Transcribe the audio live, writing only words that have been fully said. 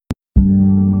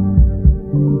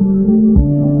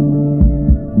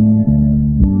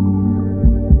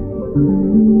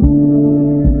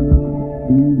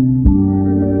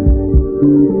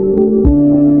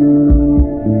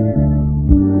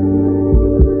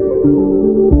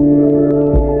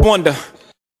Wondaa.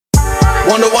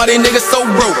 Wonder why these niggas so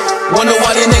broke. Wonder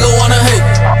why these niggas wanna hate.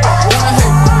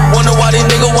 Wonder why these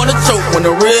niggas wanna choke when the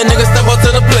real niggas step up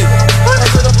to the plate.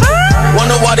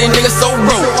 Wonder why these niggas so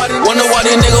broke. Wonder why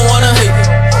these niggas wanna hate.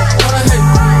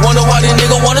 Wonder why these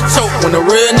niggas wanna choke when the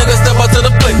real niggas step up to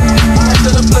the plate.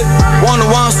 Wonder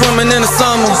why I'm swimming in the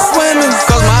summer.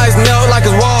 Cause my eyes melt like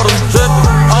it's water. Drippin'.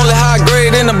 Only high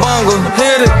grade in the bungle.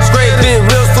 Hit it. Straight big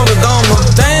reels through the dome.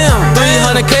 Damn.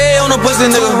 300K on the pussy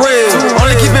nigga real.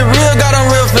 Only keep it real, got on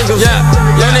real figures. Yeah.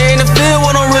 Learn it in the field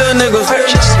with them real niggas.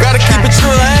 Gotta keep it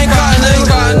true, I ain't caught niggas.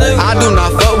 I do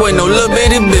not fuck with no little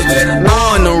bitty bitches.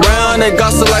 Going around, they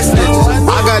gossip like stitches.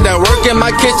 I got that work in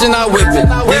my kitchen, I whip it.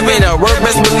 Give me that work,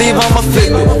 best believe I'ma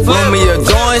flip it. Blow me a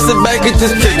joint, sit back and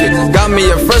just kick it. Got me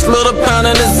a fresh little pound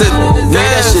of the zip. Yeah,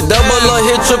 that shit double or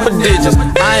hit triple digits.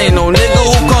 I ain't no nigga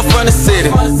who come from the city.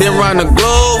 Been round the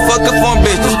globe, fucking from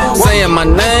bitches. Saying my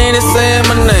name, they saying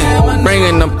my name.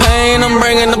 Bringing the pain, I'm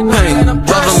bringing the pain.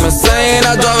 Drive them insane,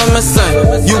 I drive them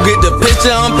insane. You get the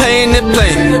picture, I'm paying it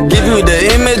plain. Give you the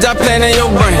image, I plant in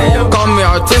your brain. Call me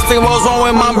artistic, what's wrong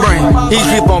with my brain? He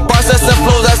keep on processing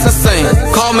flows, that's insane.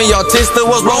 Call me autistic,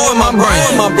 what's wrong with my brain?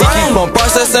 He keep on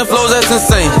processing flows, that's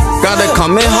insane. Gotta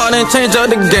come in hard and change up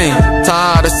the game.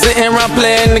 Tired of sitting around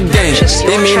playing the game.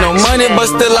 Give me no money, but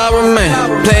still I remain.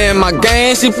 Playing my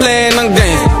game, she playing them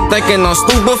games. Thinking I'm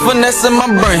stupid, finessing my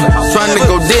brain. Trying to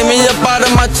go dig me up out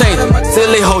of my chain.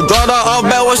 Silly hoe, draw her off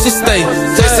back where she stay.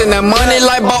 Chasing that money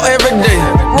like ball every day.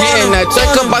 Getting that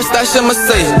check up, I stash in my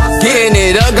safe. Getting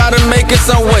it up, gotta make it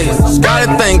some way.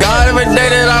 Gotta thank God every day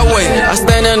that I wait. I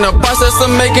stand in the process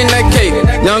of making that cake.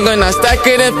 Younger, I stack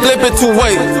it and flip it to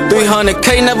weight.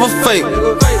 300K never fake.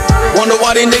 Wonder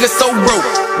why these niggas so broke.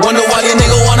 Wonder why these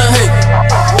niggas wanna hate.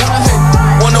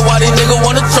 Wonder why these niggas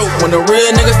wanna choke when the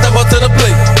real niggas step up to the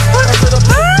plate.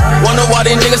 Wonder why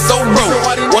these niggas so broke.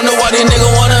 Wonder why these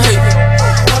niggas wanna hate.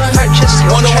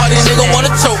 Wonder why these niggas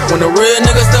wanna choke when the real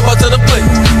niggas step up to the plate.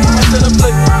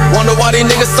 Wonder why these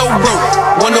niggas so broke.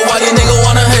 Wonder why these niggas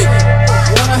wanna hate.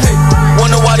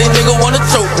 Wonder why these niggas wanna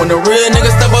choke when the real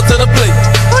niggas step up to the plate.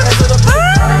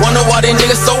 Wonder why these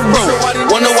niggas so broke.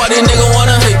 Wonder why these niggas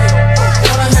wanna hate.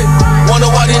 Wonder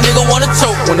why these niggas wanna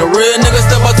choke when the real niggas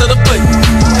step up to the plate.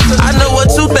 I know what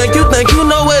you think you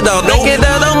know it all. Thinking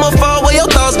that I'ma fall where your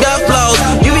thoughts got flaws.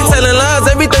 You be telling lies,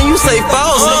 everything you say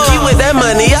false. Low key with that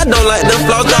money, I don't like the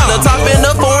flaws. Got the top in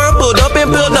the foreign, pulled up and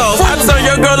peeled off. I turn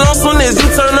your girl on soon as you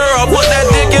turn her off. Put that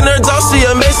dick in her jaw, she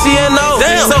a mess, she ain't know.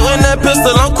 So in that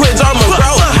pistol, I'm quit, draw my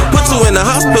bro. Put you in the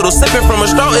hospital, sipping from a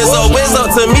straw. It's always up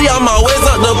to me, I'm always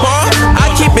up the bar. I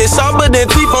keep it sharper than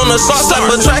teeth on the short. Slap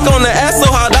a track on the ass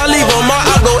so hard, I leave on my.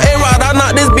 I go A-Rod, I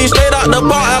knock this beat straight out the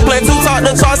bar. I play two talk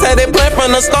the charts, had it planned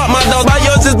from the start. My dogs by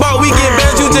yours just bought, we get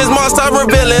banned, you just marched, I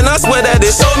revealing. I swear that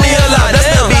it showed me a lot. That's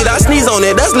the beat, I sneeze on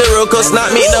it, that's lyrical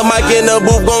snot. Me the mic in the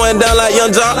booth going down like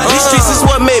Young Jock. These streets is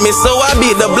what made me, so I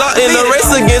beat the block. In the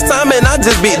race against time and I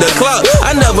just beat the clock.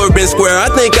 I never been square, I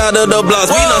think out of the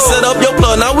blocks. We done set up your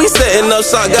plug, now we setting up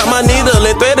shot. Got my needle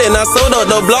and thread and I sold up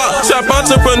the block. Sharp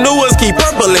entrepreneurs keep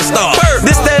purple and star.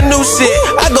 This that new shit,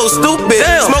 I go stupid.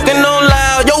 Smoking on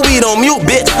loud, yo weed on mute,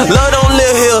 bitch. Love don't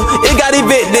live here, it got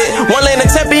evicted. One lane a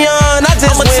champion, I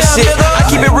just win shit. I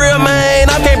keep it real, man,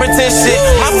 I can't pretend shit.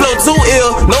 My flow too ill,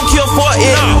 no cure for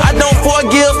it. I don't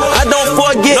forgive, I don't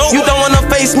forget. You don't wanna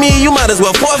face me, you might as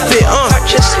well forfeit.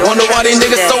 Wonder why these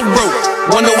niggas so broke.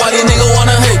 Wonder why these niggas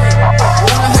wanna hate.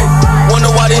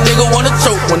 Wonder why these niggas wanna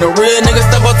choke when the real niggas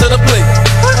step up to the plate.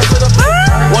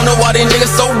 Wonder why these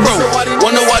niggas so broke.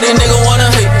 Wonder why these niggas wanna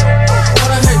hate.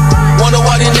 Wonder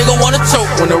why these niggas wanna choke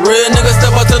when the real niggas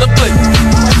step up to the plate.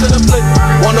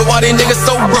 Wonder why these niggas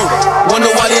so broke.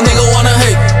 Wonder why these niggas wanna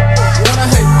hate.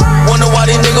 Wonder why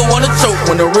these niggas wanna choke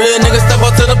when the real niggas step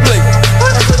up to the plate.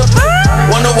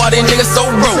 Wonder why these niggas so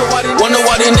broke. Wonder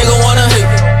why these niggas wanna hate.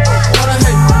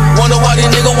 Wonder why these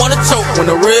niggas wanna choke when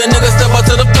the real niggas step up